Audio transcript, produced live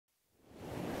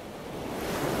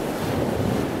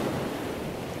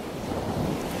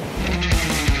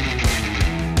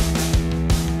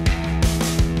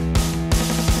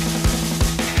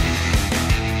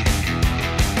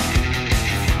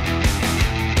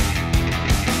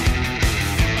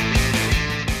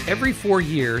Every 4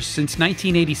 years since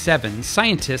 1987,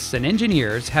 scientists and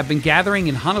engineers have been gathering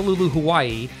in Honolulu,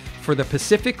 Hawaii for the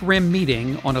Pacific Rim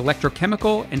meeting on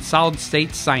electrochemical and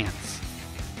solid-state science.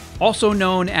 Also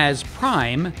known as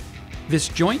PRiME, this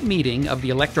joint meeting of the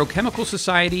Electrochemical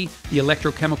Society, the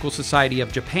Electrochemical Society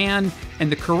of Japan, and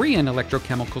the Korean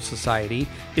Electrochemical Society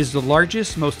is the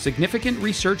largest, most significant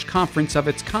research conference of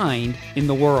its kind in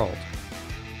the world.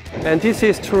 And this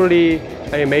is truly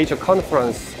a major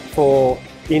conference for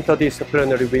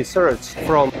interdisciplinary research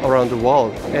from around the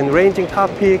world, and ranging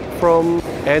topics from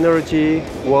energy,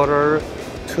 water,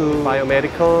 to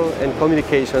biomedical and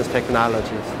communications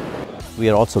technologies. We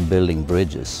are also building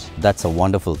bridges. That's a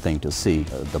wonderful thing to see,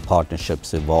 the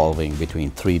partnerships evolving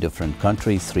between 3 different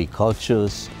countries, 3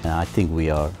 cultures, and I think we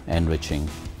are enriching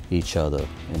each other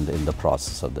in the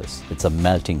process of this. It's a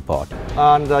melting pot.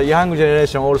 And the young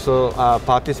generation also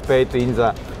participate in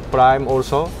the PRiME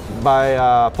also. By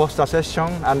poster session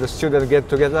and the students get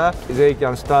together, they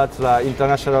can start the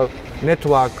international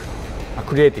network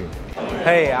creating.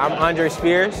 Hey, I'm Andre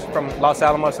Spears from Los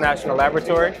Alamos National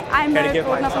Laboratory. I'm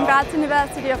Ragnar from Graz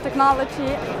University of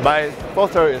Technology. My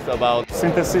poster is about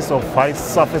synthesis of high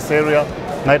surface area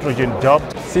nitrogen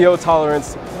doped CO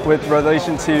tolerance with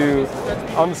relation to,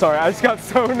 I'm sorry, I just got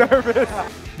so nervous.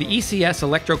 The ECS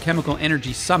Electrochemical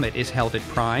Energy Summit is held at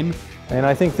PRiME. And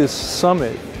I think this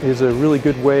summit is a really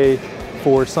good way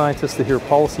for scientists to hear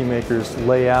policymakers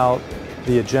lay out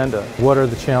the agenda. What are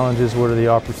the challenges? What are the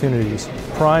opportunities?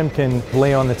 PRiME can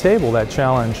lay on the table that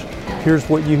challenge. Here's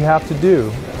what you have to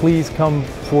do. Please come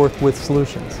forth with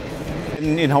solutions.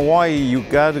 In Hawaii, you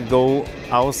got to go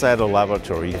outside the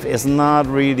laboratory. It's not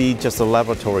really just a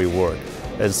laboratory work.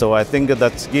 And so I think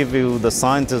that gives you, the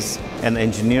scientists and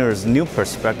engineers, new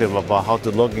perspective about how to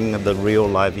look at the real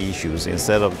life issues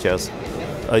instead of just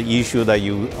an issue that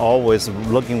you always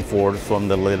looking for from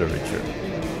the literature.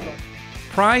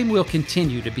 PRiME will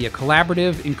continue to be a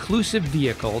collaborative, inclusive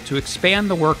vehicle to expand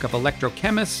the work of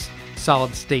electrochemists,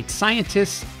 solid-state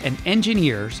scientists, and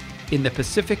engineers in the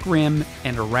Pacific Rim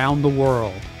and around the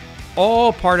world.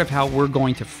 All part of how we're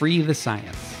going to free the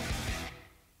science.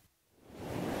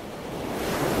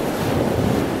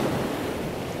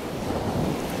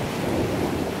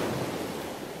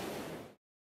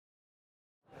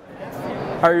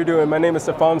 How are you doing? My name is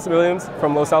Stefan Williams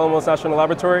from Los Alamos National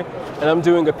Laboratory, and I'm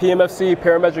doing a PMFC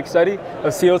parametric study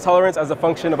of CO tolerance as a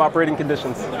function of operating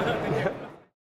conditions.